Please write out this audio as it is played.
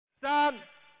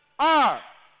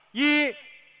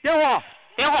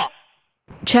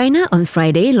China on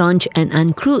Friday launched an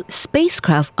uncrewed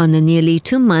spacecraft on a nearly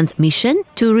 2-month mission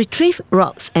to retrieve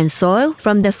rocks and soil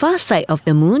from the far side of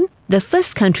the moon, the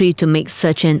first country to make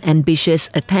such an ambitious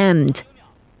attempt.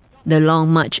 The Long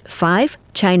March 5,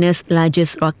 China's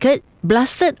largest rocket,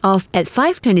 blasted off at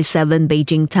 5:27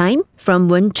 Beijing time from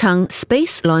Wenchang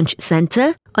Space Launch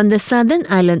Center on the southern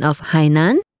island of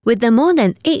Hainan with the more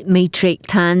than 8 metric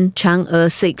ton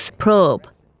Chang'e 6 probe.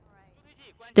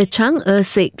 The Chang'e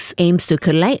 6 aims to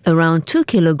collect around 2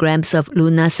 kilograms of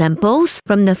lunar samples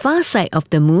from the far side of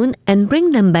the moon and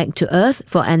bring them back to Earth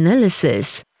for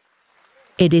analysis.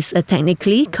 It is a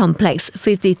technically complex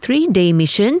 53-day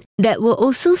mission that will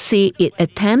also see it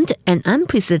attempt an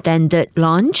unprecedented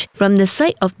launch from the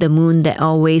side of the moon that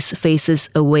always faces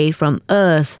away from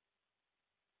Earth.